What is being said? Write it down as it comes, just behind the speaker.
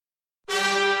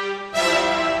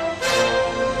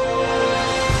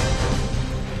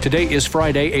Today is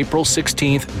Friday, April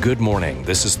 16th. Good morning.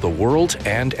 This is The World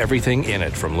and Everything in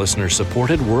It from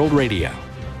listener-supported World Radio.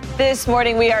 This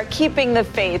morning, we are keeping the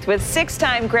faith with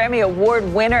six-time Grammy Award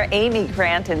winner Amy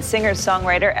Grant and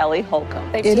singer-songwriter Ellie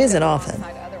Holcomb. It isn't often,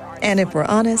 and if we're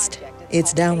honest,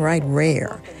 it's downright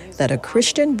rare that a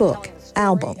Christian book,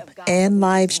 album, and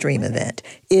live stream event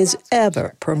is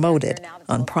ever promoted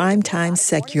on primetime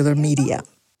secular media.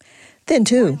 Then,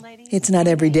 too, it's not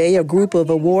every day a group of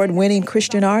award-winning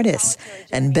Christian artists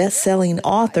and best-selling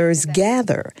authors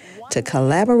gather to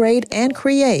collaborate and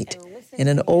create in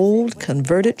an old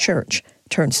converted church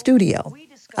turned studio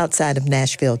outside of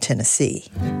Nashville, Tennessee.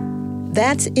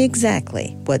 That's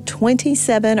exactly what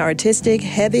 27 artistic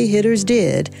heavy hitters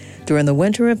did during the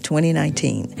winter of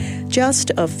 2019,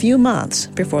 just a few months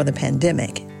before the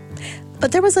pandemic.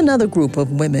 But there was another group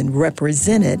of women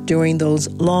represented during those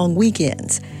long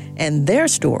weekends, and their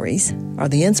stories are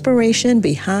the inspiration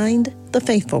behind The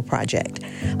Faithful Project,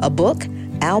 a book,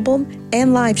 album,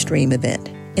 and live stream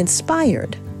event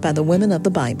inspired by the women of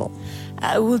the Bible.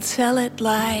 I will tell it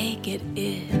like it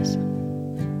is.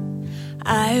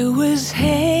 I was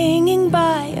hanging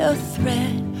by a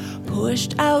thread,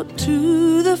 pushed out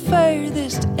to the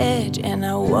furthest edge, and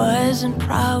I wasn't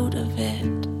proud of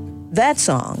it. That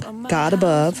song, God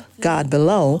Above, God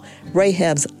Below,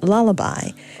 Rahab's Lullaby,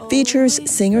 features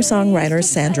singer-songwriter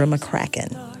Sandra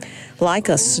McCracken. Like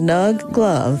a snug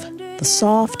glove, the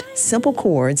soft, simple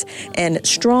chords and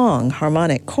strong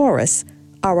harmonic chorus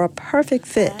are a perfect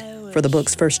fit for the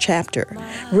book's first chapter,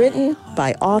 written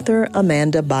by author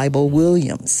Amanda Bible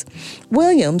Williams.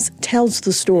 Williams tells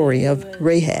the story of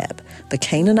Rahab, the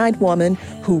Canaanite woman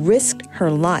who risked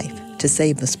her life to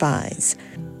save the spies.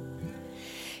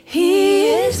 He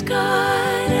is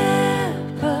God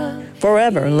ever.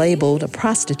 Forever labeled a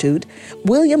prostitute,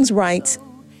 Williams writes,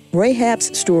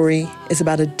 Rahab's story is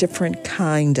about a different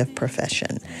kind of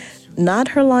profession. Not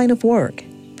her line of work,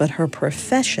 but her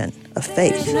profession of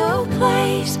faith. There's no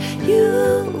place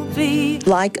you'll be.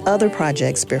 Like other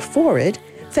projects before it,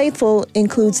 Faithful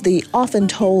includes the often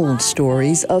told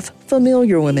stories of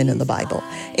familiar women in the Bible,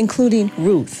 including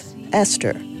Ruth,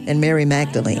 Esther, and Mary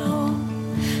Magdalene.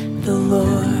 The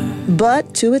Lord.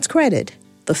 But to its credit,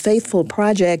 The Faithful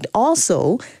Project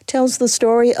also tells the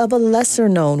story of a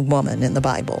lesser-known woman in the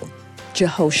Bible,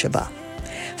 Jehosheba.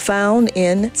 Found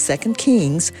in 2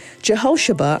 Kings,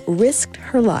 Jehosheba risked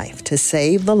her life to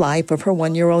save the life of her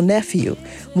one-year-old nephew,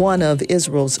 one of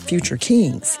Israel's future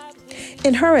kings.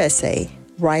 In her essay,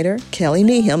 writer Kelly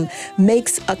Needham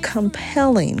makes a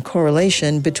compelling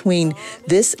correlation between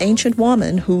this ancient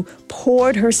woman who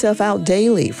poured herself out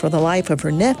daily for the life of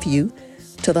her nephew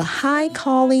to the high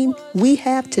calling we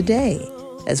have today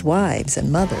as wives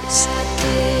and mothers.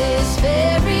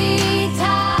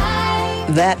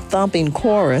 That thumping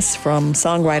chorus from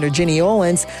songwriter Jenny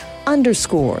Owens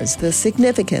underscores the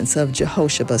significance of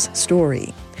Jehoshaba's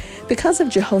story. Because of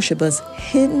Jehoshaba's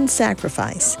hidden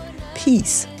sacrifice,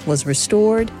 peace was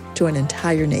restored to an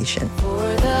entire nation.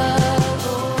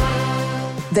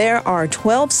 There are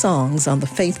 12 songs on the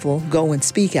Faithful Go and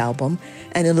Speak album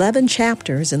and 11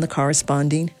 chapters in the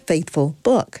corresponding Faithful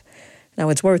book. Now,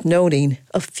 it's worth noting,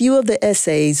 a few of the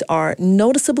essays are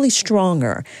noticeably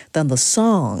stronger than the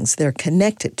songs they're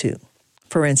connected to.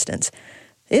 For instance,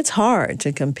 it's hard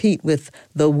to compete with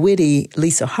the witty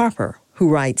Lisa Harper, who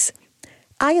writes,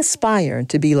 I aspire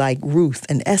to be like Ruth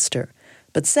and Esther,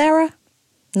 but Sarah,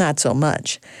 not so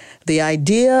much. The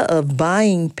idea of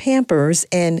buying Pampers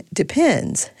and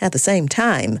Depends at the same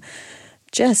time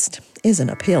just isn't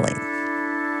appealing.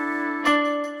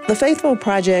 The Faithful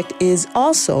Project is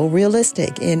also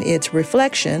realistic in its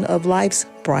reflection of life's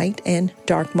bright and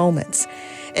dark moments.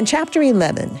 In Chapter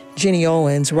 11, Jenny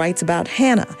Owens writes about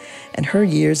Hannah and her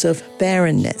years of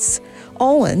barrenness.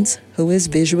 Owens, who is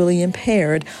visually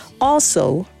impaired,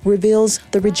 also reveals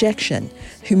the rejection,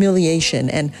 humiliation,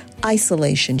 and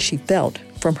isolation she felt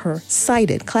from her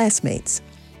sighted classmates.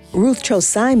 Ruth Cho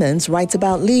Simons writes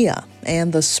about Leah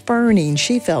and the spurning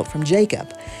she felt from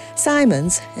Jacob.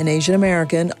 Simons, an Asian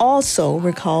American, also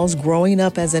recalls growing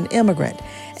up as an immigrant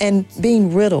and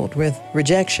being riddled with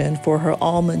rejection for her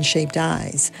almond-shaped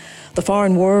eyes, the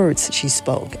foreign words she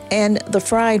spoke, and the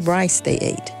fried rice they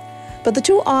ate. But the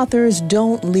two authors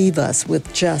don't leave us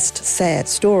with just sad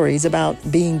stories about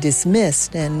being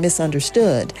dismissed and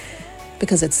misunderstood,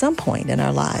 because at some point in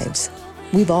our lives,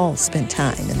 we've all spent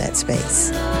time in that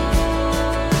space.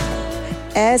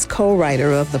 As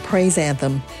co-writer of the praise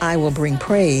anthem, I Will Bring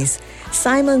Praise,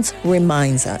 Simons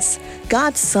reminds us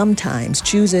God sometimes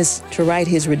chooses to write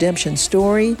his redemption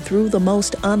story through the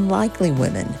most unlikely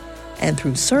women and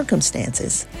through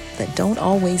circumstances that don't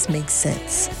always make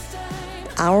sense.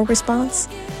 Our response?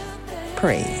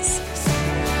 Praise.